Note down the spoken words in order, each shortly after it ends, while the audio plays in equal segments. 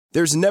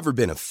There's never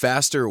been a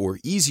faster or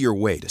easier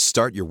way to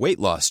start your weight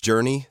loss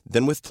journey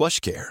than with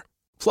PlushCare.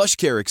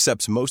 PlushCare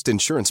accepts most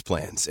insurance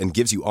plans and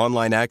gives you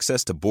online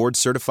access to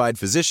board-certified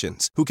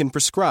physicians who can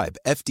prescribe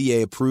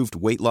FDA-approved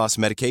weight loss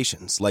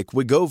medications like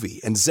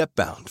Wegovy and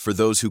Zepbound for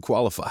those who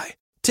qualify.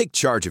 Take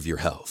charge of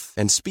your health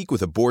and speak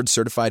with a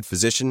board-certified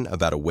physician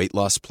about a weight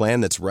loss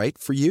plan that's right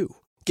for you.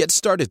 Get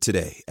started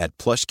today at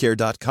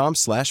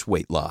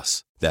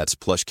plushcare.com/weight-loss. That's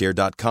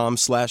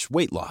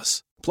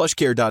plushcare.com/weight-loss.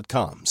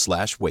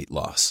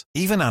 plushcare.com/weight-loss.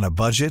 Even on a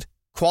budget,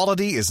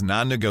 quality is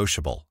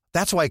non-negotiable.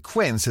 That's why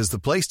Quince is the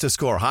place to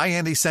score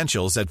high-end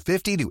essentials at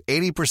 50 to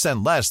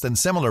 80% less than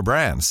similar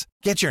brands.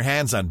 Get your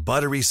hands on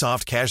buttery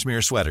soft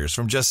cashmere sweaters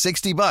from just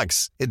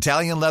 $60,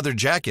 Italian leather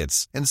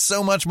jackets, and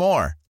so much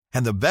more.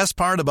 And the best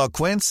part about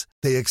Quince,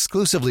 they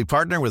exclusively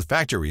partner with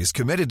factories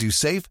committed to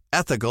safe,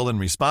 ethical, and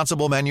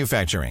responsible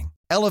manufacturing.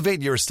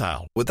 Elevate your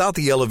style without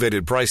the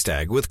elevated price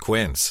tag with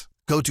Quince.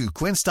 Go to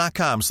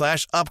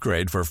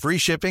quince.com/upgrade for free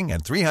shipping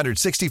and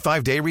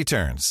 365-day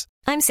returns.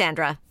 I'm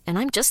Sandra, and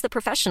I'm just the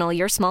professional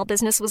your small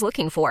business was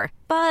looking for.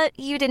 But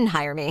you didn't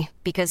hire me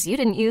because you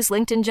didn't use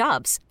LinkedIn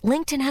Jobs.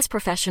 LinkedIn has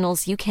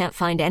professionals you can't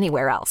find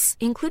anywhere else,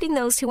 including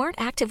those who aren't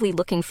actively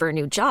looking for a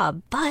new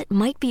job, but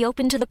might be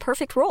open to the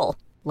perfect role,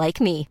 like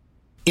me.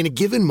 In a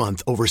given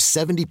month, over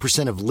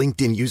 70% of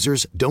LinkedIn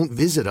users don't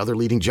visit other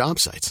leading job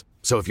sites.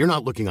 So if you're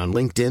not looking on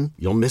LinkedIn,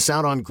 you'll miss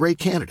out on great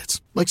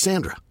candidates like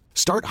Sandra.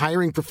 Start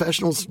hiring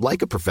professionals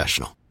like a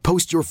professional.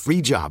 Post your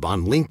free job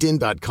on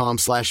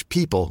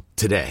linkedin.com/people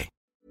today.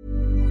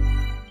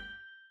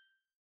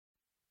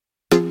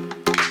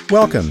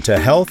 Welcome to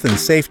Health and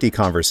Safety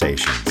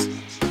Conversations.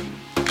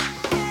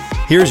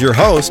 Here's your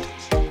host,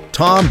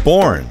 Tom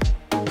Bourne.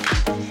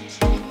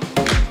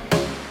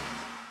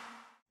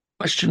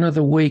 Question of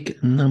the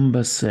week,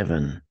 number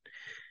 7.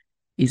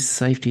 Is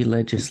safety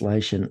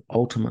legislation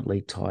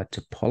ultimately tied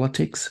to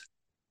politics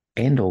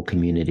and or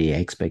community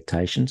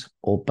expectations,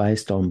 or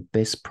based on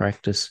best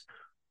practice,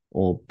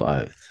 or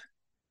both?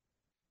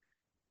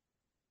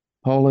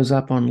 Poll is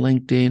up on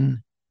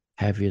LinkedIn.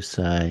 Have your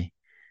say.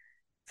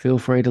 Feel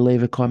free to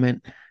leave a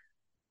comment.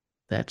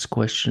 That's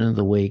question of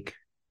the week.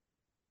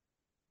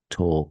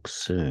 Talk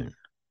soon.